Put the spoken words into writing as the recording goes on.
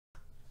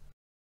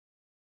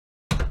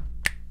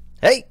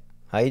Hey,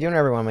 how you doing,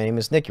 everyone? My name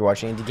is Nick. You're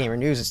watching Indie Gamer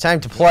News. It's time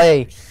to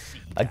play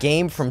a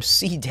game from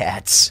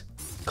C-Dats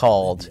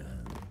called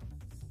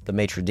the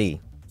Maître D.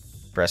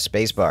 Press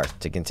spacebar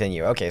to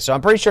continue. Okay, so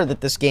I'm pretty sure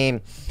that this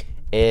game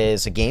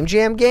is a game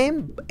jam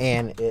game,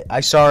 and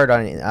I saw it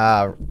on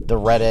the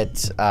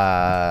Reddit,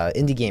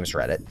 Indie Games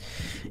Reddit,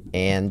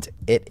 and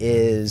it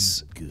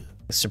is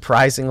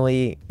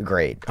surprisingly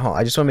great. Oh,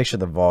 I just want to make sure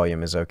the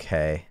volume is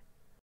okay.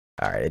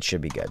 All right, it should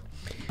be good.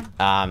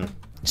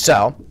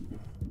 So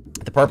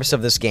the purpose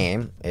of this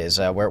game is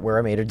we're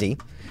a Maître D,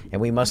 and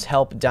we must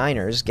help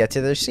diners get to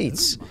their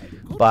seats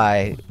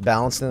by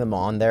balancing them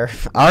on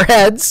our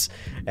heads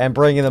and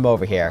bringing them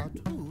over here.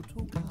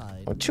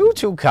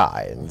 Too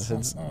kind.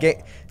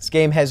 This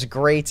game has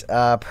great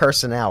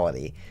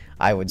personality,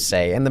 I would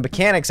say, and the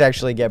mechanics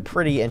actually get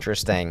pretty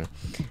interesting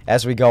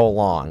as we go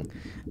along.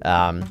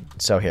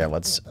 So here,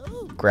 let's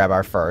grab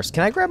our first.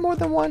 Can I grab more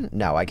than one?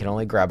 No, I can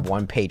only grab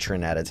one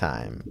patron at a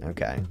time.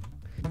 Okay.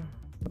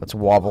 Let's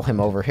wobble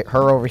him over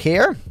her over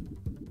here.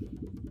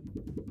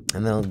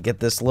 And then get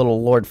this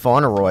little Lord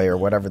Fauntleroy or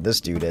whatever this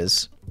dude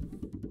is.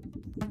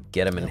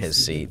 Get him in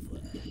his seat.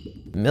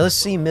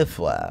 Merci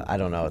mille. I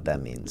don't know what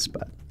that means,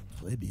 but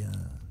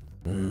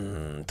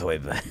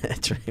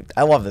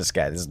I love this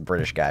guy. This is the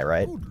British guy,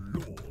 right?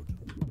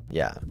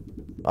 Yeah.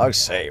 I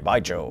say, by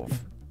Jove.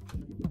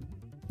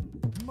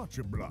 Much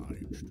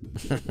obliged.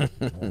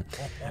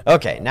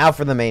 Okay, now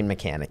for the main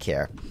mechanic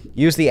here.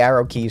 Use the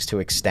arrow keys to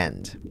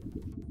extend.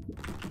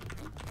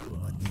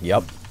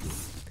 Yup.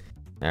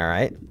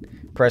 Alright.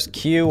 Press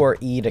Q or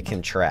E to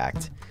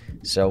contract.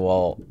 So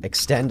we'll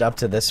extend up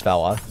to this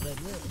fella,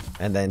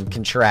 and then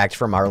contract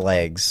from our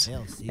legs,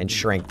 and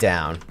shrink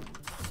down.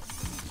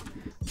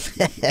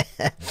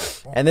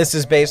 And this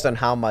is based on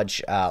how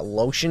much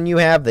lotion you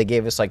have. They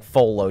gave us like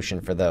full lotion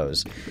for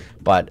those,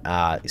 but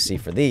you see,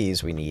 for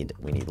these we need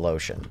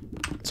lotion.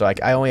 So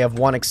I only have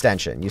one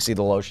extension. You see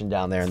the lotion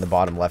down there in the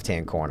bottom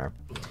left-hand corner.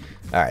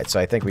 All right, so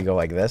I think we go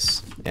like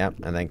this. Yep,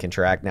 and then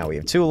contract. Now we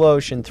have 2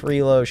 lotion,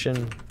 3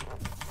 lotion,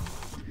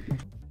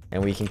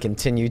 and we can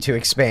continue to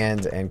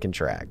expand and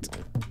contract.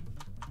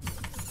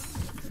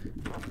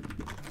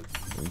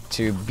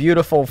 To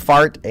beautiful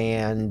fart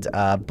and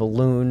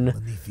balloon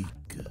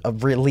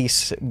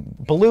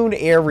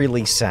air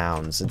release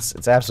sounds.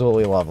 It's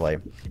absolutely lovely.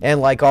 And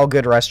like all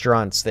good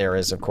restaurants, there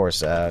is of course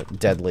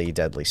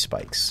deadly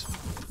spikes.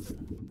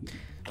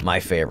 My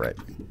favorite.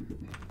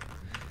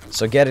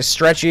 So get as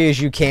stretchy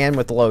as you can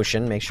with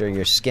lotion. Make sure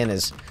your skin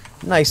is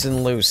nice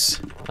and loose,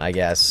 I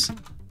guess.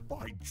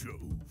 By Jove.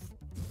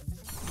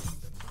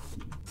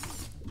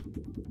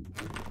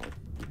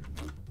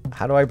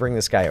 How do I bring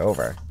this guy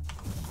over?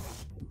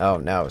 Oh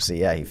no, see,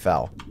 yeah, he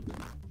fell.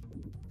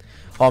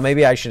 Oh,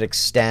 maybe I should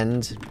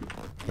extend.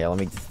 Here, let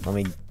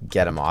me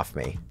get him off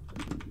me.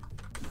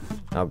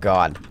 Oh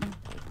god.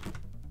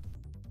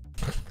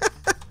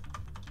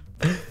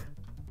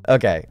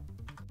 Okay.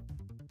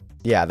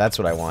 Yeah, that's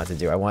what I wanted to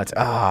do. I wanted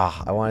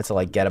to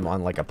like get him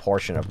on like a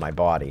portion of my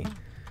body.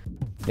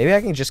 Maybe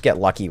I can just get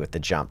lucky with the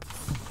jump.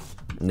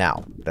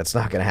 No, that's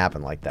not gonna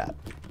happen like that.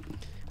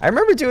 I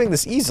remember doing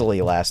this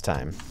easily last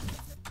time.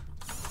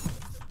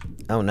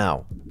 Oh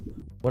no.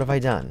 What have I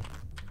done?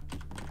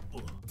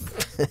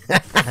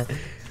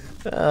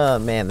 Oh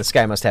man, this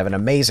guy must have an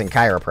amazing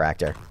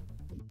chiropractor.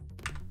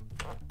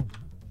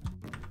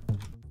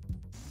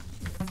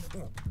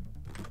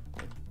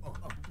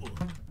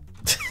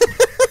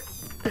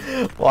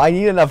 Well, I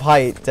need enough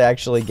height to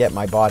actually get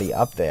my body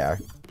up there.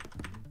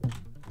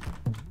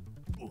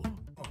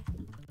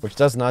 Which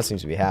does not seem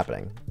to be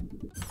happening.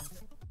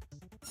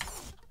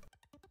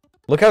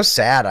 Look how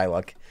sad I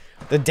look.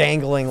 The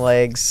dangling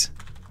legs.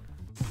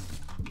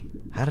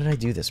 How did I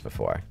do this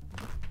before?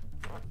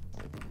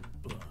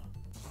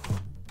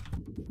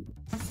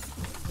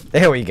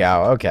 There we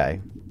go, okay.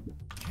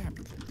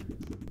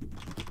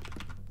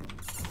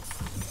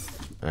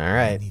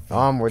 Alright,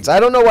 onwards. I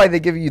don't know why they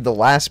give you the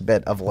last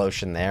bit of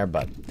lotion there,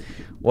 but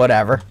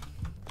whatever.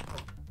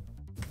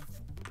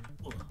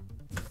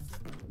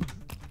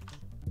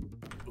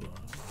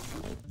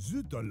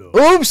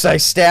 Oops, I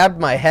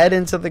stabbed my head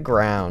into the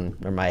ground.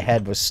 Or my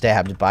head was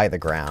stabbed by the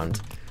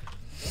ground.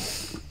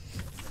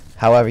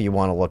 However you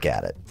want to look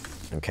at it.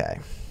 Okay.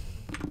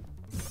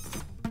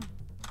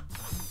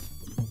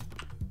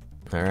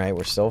 Alright,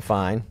 we're still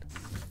fine.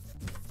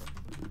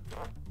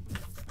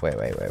 Wait.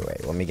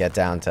 Let me get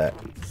down to...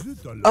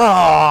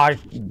 Oh,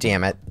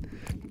 damn it.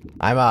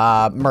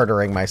 I'm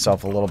murdering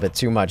myself a little bit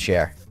too much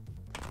here.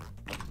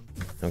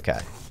 Okay.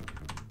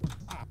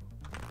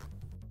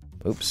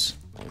 Oops.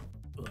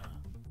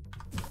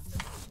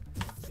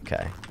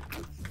 Okay.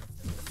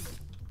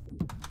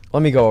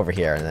 Let me go over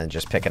here and then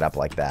just pick it up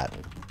like that.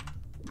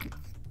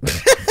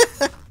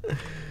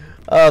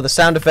 Oh, the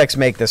sound effects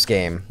make this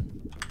game.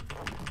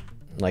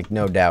 Like,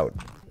 no doubt.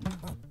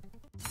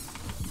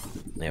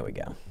 There we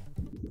go.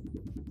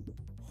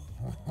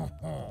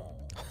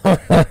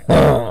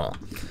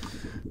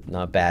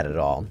 Not bad at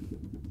all.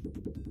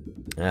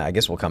 I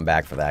guess we'll come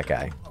back for that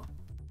guy.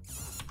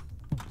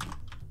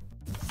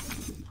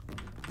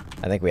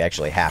 I think we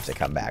actually have to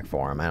come back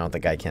for him. I don't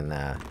think I can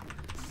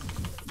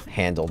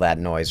handle that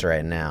noise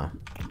right now.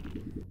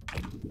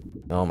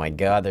 Oh my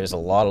god, there's a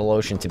lot of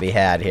lotion to be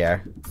had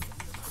here.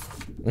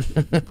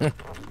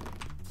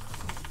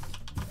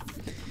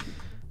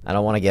 I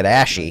don't want to get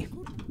ashy.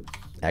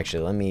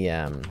 Actually,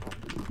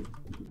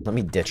 let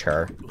me ditch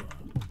her.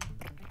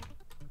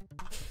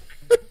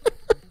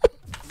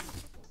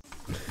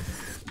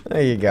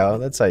 There you go.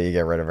 That's how you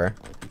get rid of her.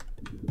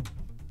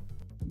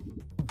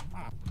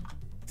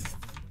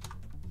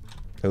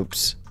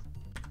 Oops.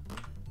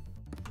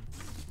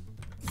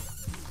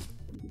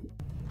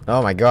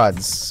 Oh my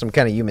god, some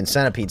kind of human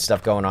centipede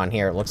stuff going on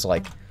here, it looks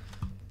like.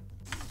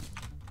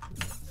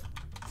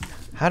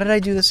 How did I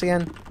do this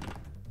again?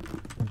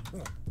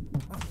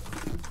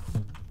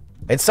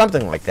 It's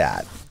something like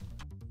that.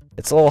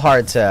 It's a little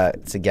hard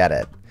to get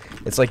it.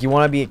 It's like you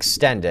want to be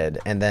extended,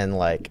 and then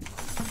like...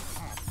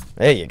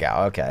 There you go,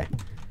 okay.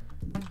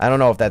 I don't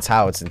know if that's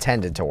how it's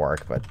intended to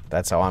work, but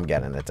that's how I'm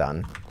getting it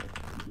done.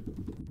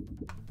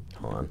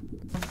 Hold on.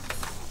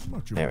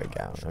 There we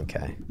go,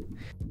 okay.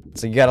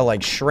 So you gotta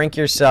like shrink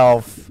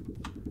yourself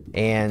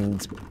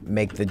and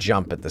make the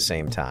jump at the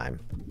same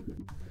time.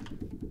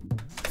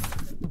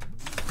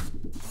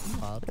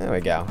 There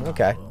we go,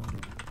 okay.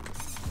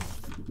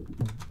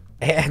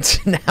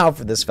 And now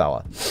for this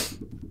fella.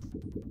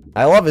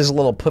 I love his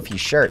little puffy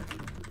shirt.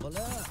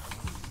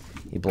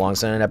 He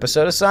belongs in an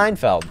episode of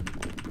Seinfeld.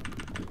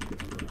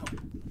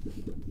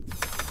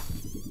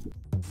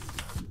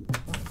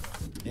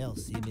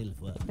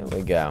 There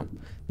we go.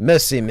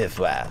 Merci mille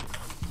fois.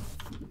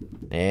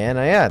 And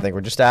yeah, I think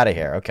we're just out of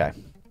here. Okay.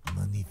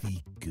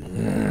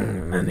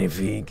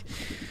 Magnifique.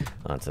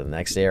 On to the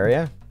next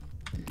area.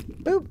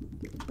 Boop.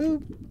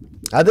 Boop.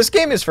 This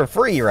game is for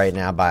free right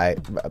now by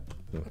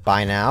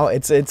now.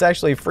 It's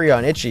actually free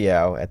on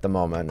itch.io at the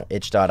moment.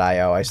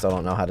 Itch.io. I still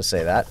don't know how to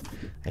say that.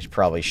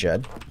 Probably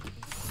should.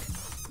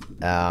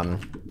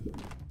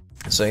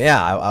 So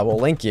yeah, I will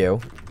link you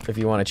if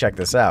you want to check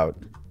this out.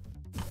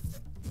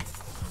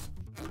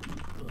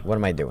 What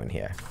am I doing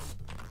here?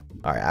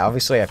 Alright, I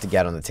obviously have to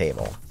get on the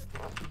table.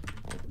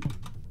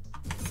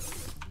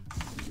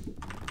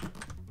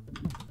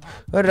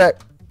 What did I...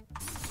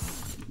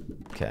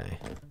 Okay.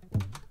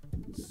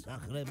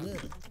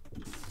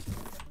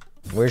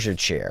 Where's your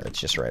chair? It's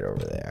just right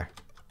over there.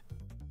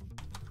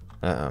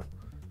 Uh-oh.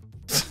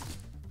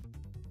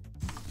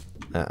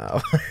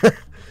 Uh-oh.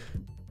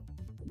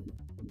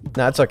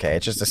 No, it's okay.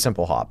 It's just a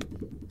simple hop.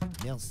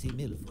 Yeah,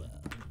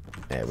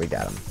 we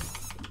got him.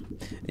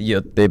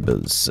 Your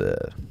tables.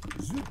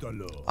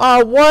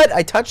 Oh, what?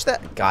 I touched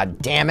that?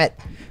 God damn it.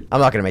 I'm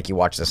not gonna make you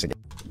watch this again.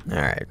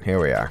 Alright, here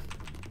we are.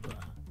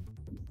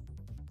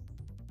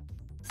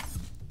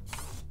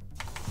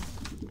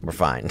 We're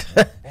fine.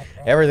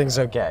 Everything's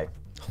okay.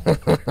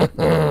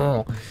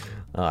 Oh,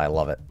 I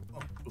love it.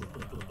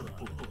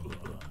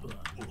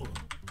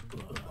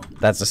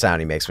 That's the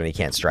sound he makes when he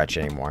can't stretch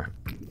anymore.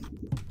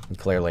 And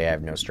clearly, I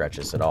have no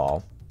stretches at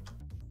all.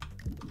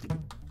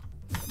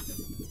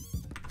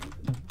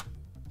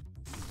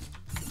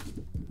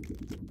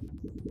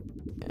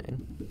 Okay.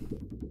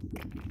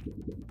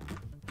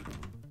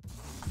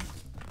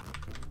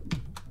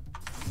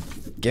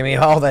 Give me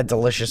all that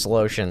delicious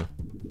lotion.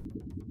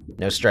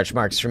 No stretch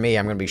marks for me.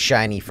 I'm gonna be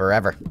shiny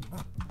forever.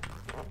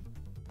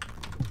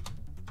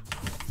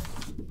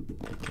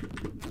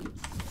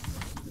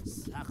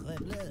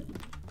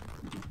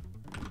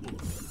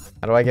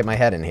 How do I get my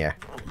head in here?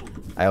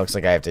 It looks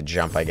like I have to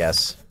jump, I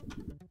guess.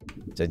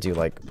 To do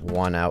like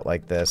one out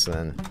like this and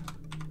then...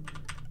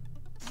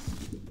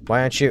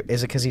 Why aren't you...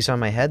 Is it because he's on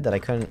my head that I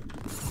couldn't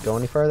go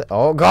any further?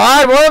 Oh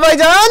god, what have I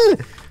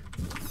done?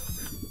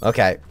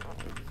 Okay.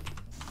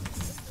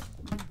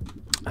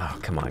 Oh,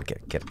 come on,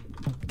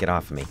 get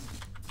off of me.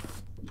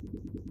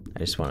 I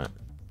just wanna...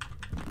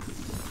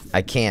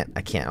 I can't.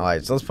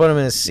 Alright, so let's put him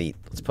in his seat.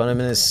 Let's put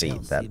him in his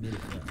seat.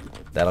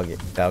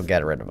 That'll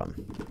get rid of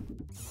him.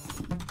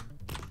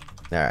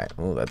 Alright,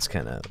 oh, that's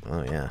kinda...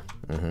 Oh, yeah.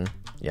 Mm-hmm.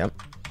 Yep.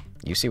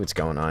 You see what's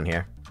going on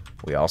here.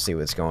 We all see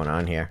what's going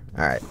on here.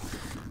 Alright.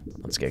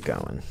 Let's get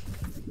going.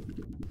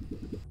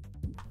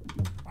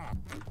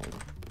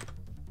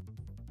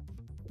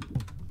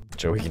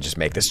 So we can just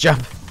make this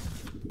jump.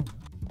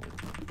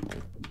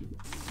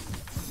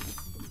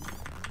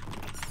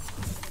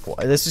 Well,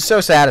 this is so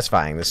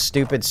satisfying. This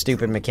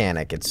stupid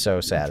mechanic. It's so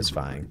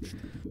satisfying.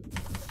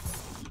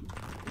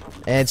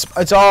 And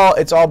it's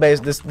all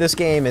based. This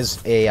game is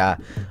a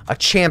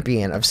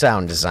champion of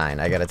sound design.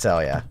 I gotta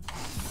tell ya.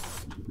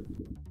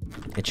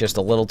 It's just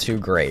a little too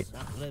great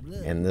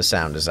in the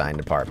sound design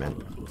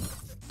department.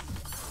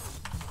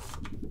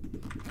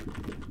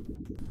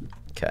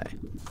 Okay.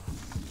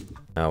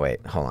 Oh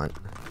wait, hold on.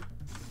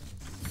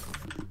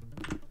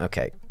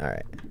 Okay, all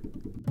right.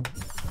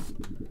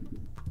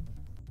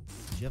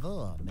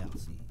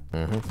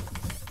 Mm-hmm.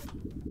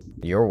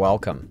 You're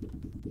welcome.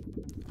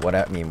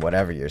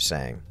 Whatever you're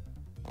saying.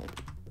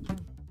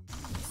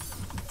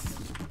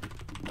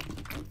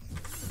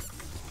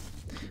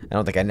 I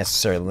don't think I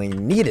necessarily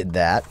needed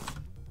that.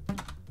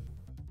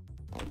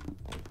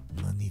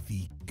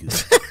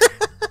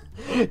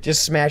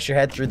 Just smash your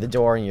head through the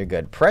door and you're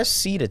good. Press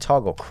C to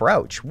toggle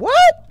crouch.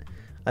 What?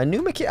 A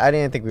new mechanic? I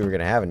didn't think we were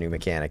gonna have a new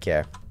mechanic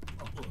here.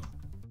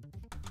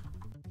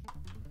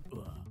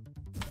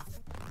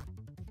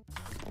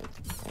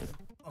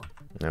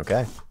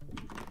 Okay.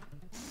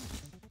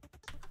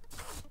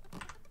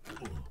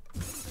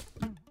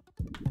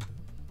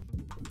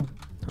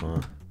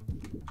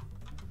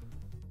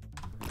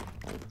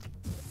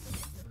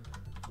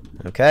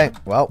 Okay,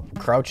 well,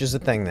 crouch is a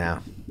thing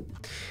now.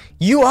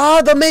 You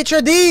are the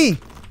Maître D!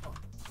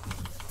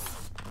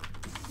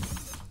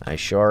 I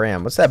sure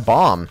am. What's that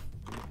bomb?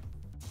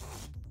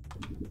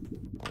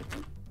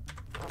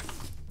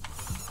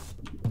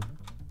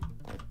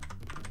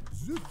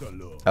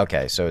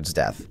 Okay, so it's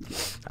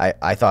death.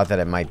 I thought that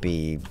it might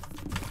be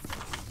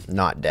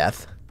not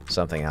death,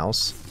 something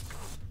else.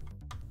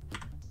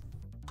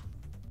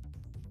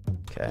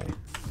 Okay.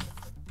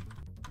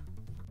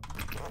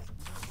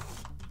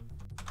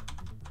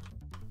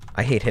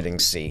 I hate hitting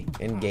C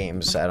in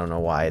games. I don't know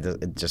why.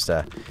 It just,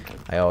 I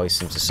always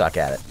seem to suck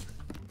at it.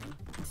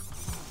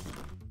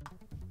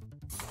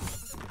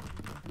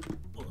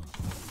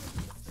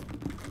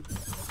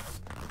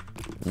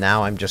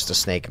 Now I'm just a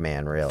snake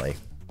man, really.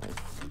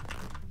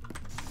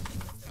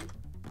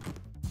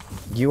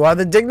 You are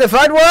the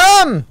dignified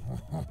worm!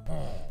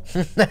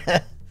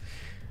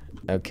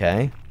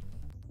 Okay.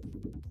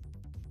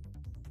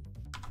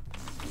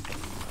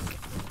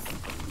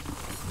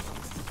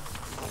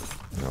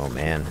 Oh,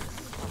 man.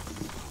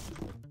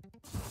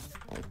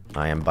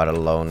 I am but a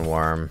lone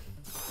worm.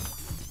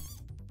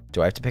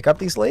 Do I have to pick up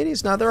these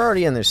ladies? No, they're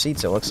already in their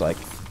seats, it looks like.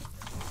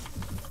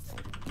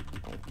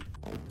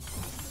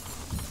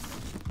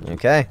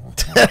 Okay.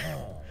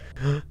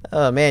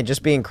 Oh, man,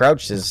 just being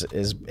crouched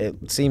it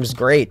seems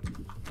great.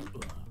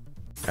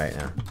 Alright,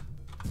 now.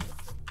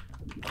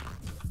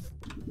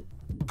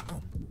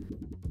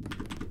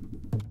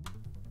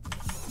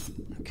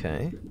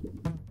 Okay.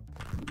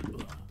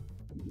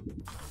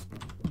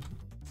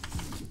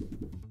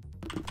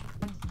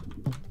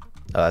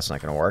 Oh, that's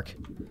not gonna work.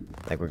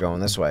 I think we're going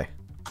this way.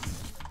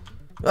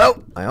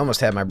 Oh! I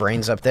almost had my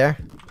brains up there.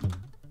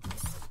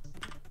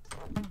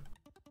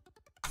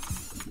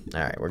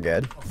 Alright, we're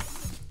good.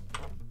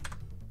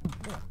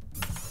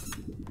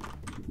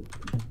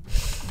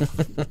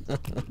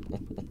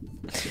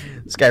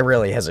 This guy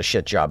really has a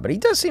shit job, but he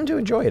does seem to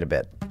enjoy it a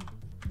bit.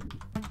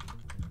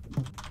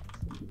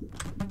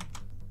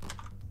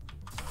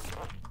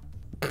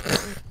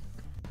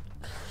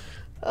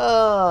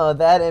 Oh,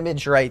 that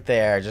image right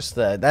there. Just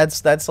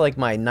that's like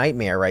my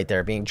nightmare right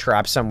there, being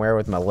trapped somewhere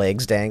with my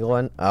legs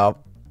dangling. Oh,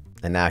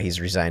 and now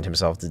he's resigned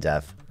himself to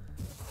death.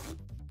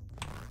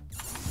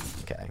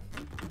 Okay.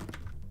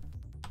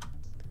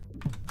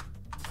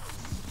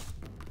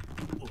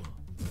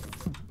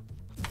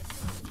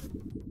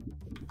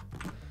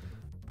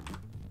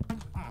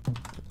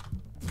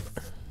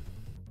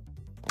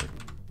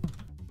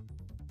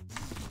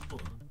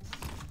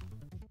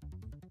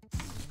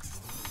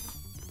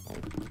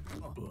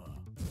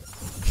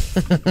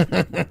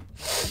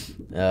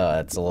 Oh,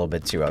 that's a little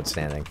bit too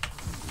outstanding.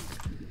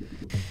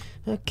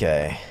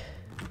 Okay.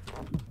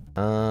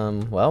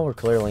 Well, we're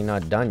clearly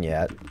not done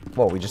yet.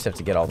 Well, we just have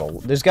to get all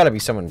the... There's got to be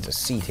someone to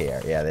seat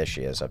here. Yeah, there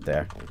she is up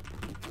there.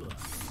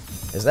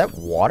 Is that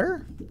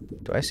water?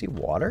 Do I see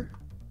water?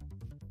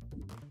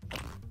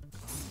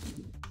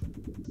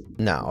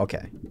 No,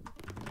 okay.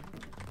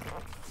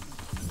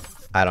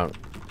 I don't...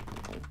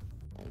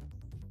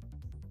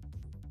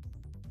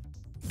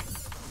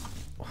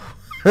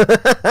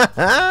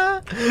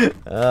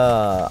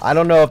 I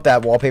don't know if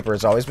that wallpaper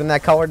has always been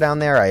that color down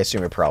there. I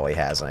assume it probably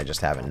has, and I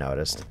just haven't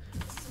noticed.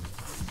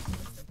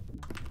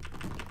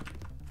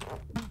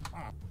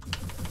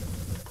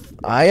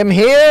 I am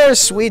here,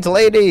 sweet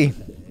lady.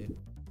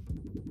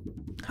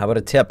 How about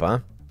a tip, huh?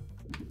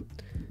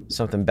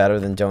 Something better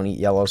than don't eat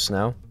yellow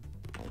snow.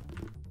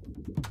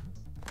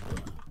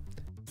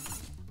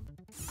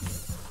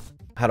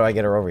 How do I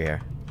get her over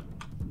here?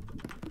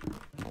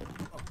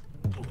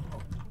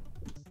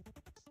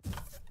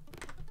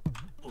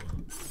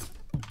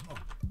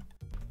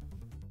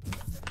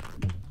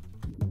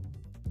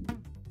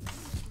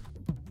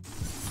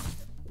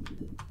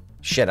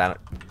 Shit, I don't...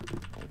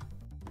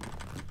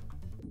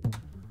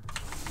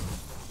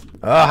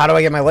 Oh, how do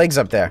I get my legs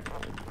up there?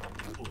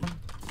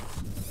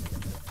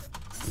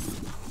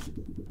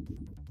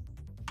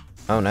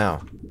 Oh,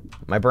 no.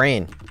 My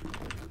brain.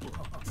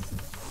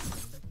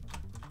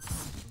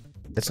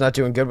 It's not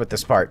doing good with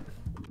this part.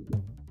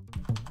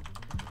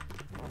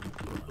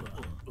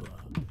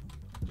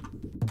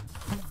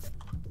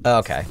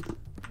 Okay.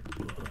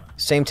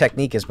 Same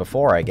technique as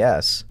before, I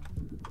guess.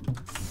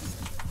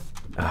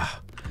 Ugh.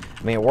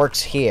 I mean, it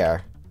works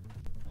here.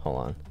 Hold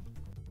on.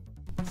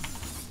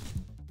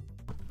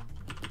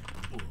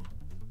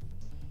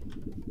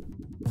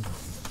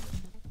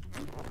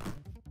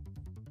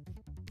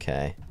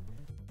 Okay.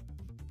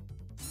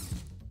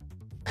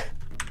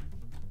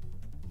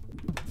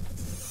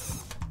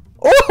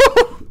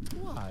 Oh!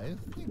 Why,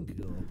 thank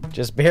you.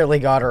 Just barely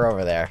got her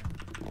over there.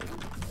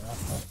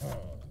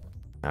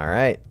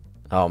 Alright.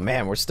 Oh,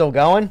 man, we're still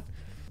going?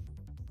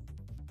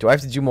 Do I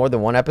have to do more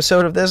than one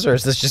episode of this, or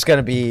is this just going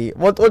to be...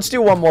 Let's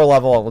do one more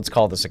level, and let's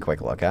call this a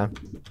quick look, huh?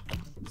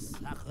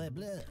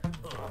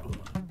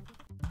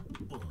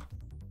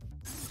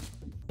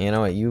 You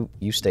know what?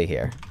 You stay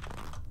here.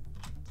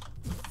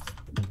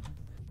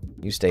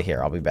 You stay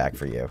here. I'll be back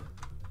for you.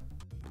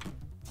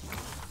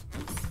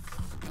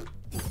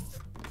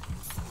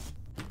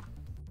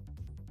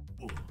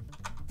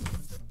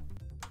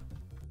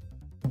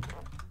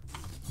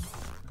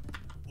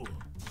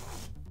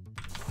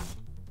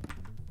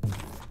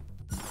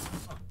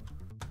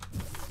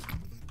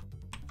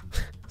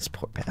 This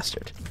poor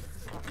bastard.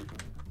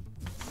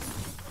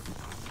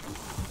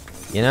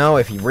 You know,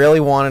 if he really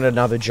wanted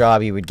another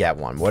job, he would get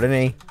one, wouldn't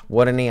he?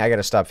 Wouldn't he? I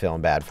gotta stop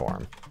feeling bad for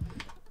him.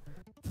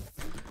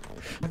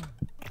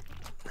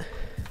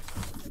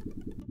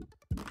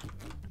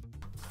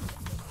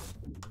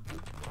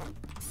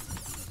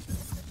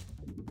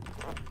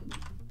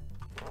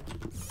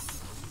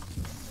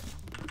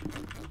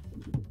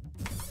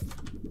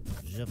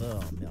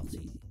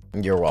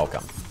 You're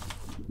welcome.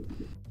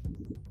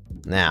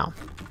 Now,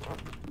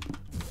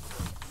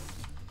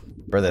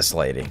 for this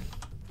lady.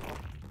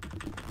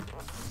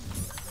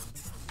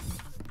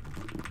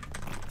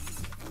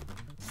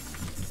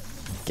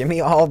 Give me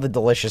all the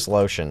delicious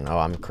lotion. Oh,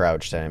 I'm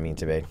crouched. I didn't mean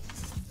to be.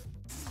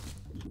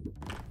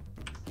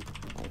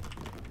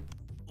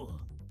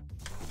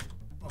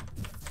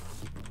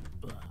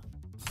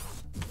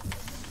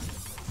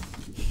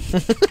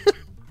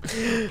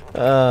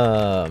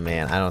 Oh,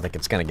 man. I don't think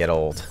it's gonna get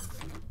old.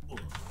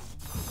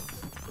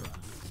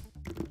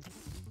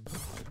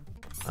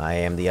 I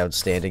am the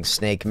outstanding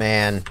snake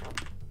man.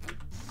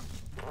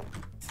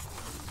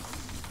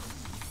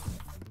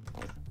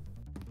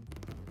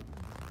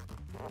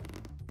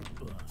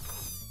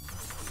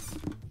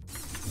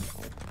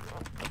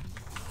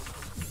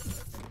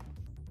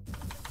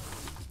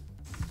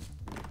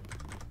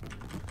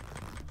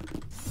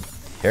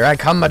 Here I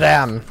come,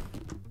 madame.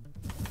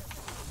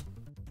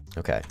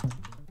 Okay.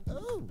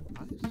 Oh,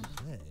 I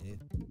say.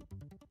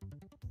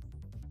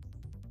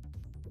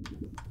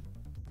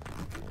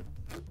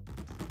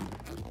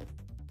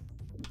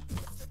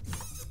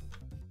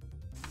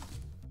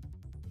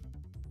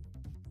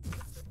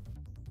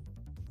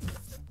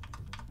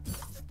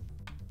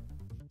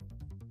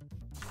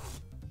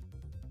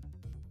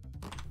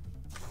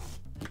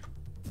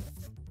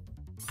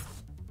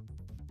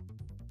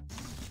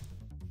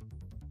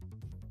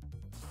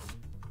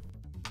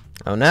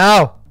 Oh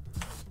no!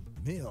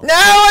 Meal. No,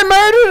 I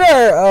murdered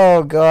her!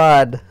 Oh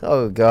god.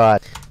 Oh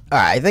god.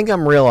 Alright, I think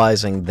I'm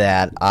realizing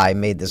that I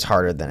made this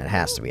harder than it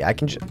has to be. I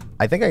think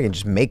I can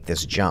just make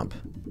this jump.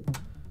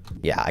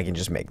 Yeah, I can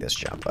just make this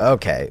jump.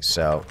 Okay,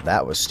 so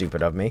that was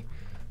stupid of me.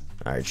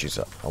 Alright, she's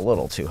a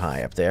little too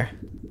high up there.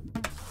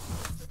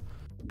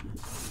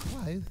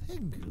 Why,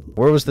 thank you.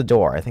 Where was the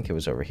door? I think it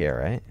was over here,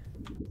 right?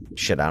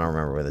 Shit, I don't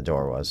remember where the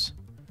door was.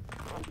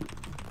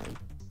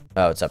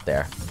 Oh, it's up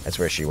there. That's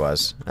where she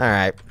was.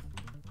 Alright.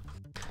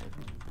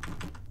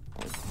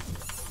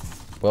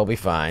 We'll be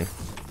fine.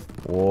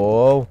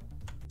 Whoa.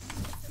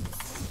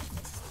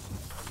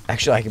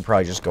 Actually, I can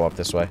probably just go up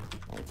this way.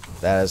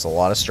 That is a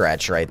lot of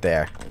stretch right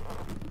there.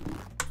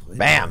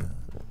 Bam!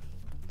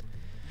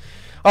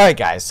 Alright,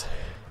 guys.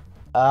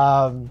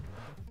 I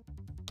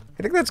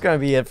think that's going to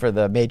be it for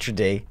the Maître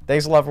D.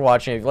 Thanks a lot for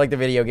watching. If you liked the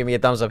video, give me a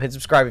thumbs up. Hit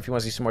subscribe if you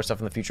want to see some more stuff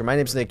in the future. My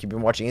name's Nick. You've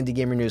been watching Indie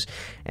Gamer News.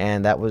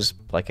 And that was,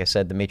 like I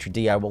said, the Maître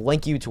D. I will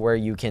link you to where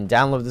you can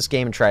download this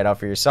game and try it out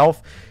for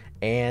yourself.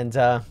 And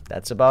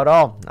that's about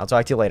all. I'll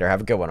talk to you later. Have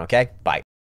a good one, okay? Bye.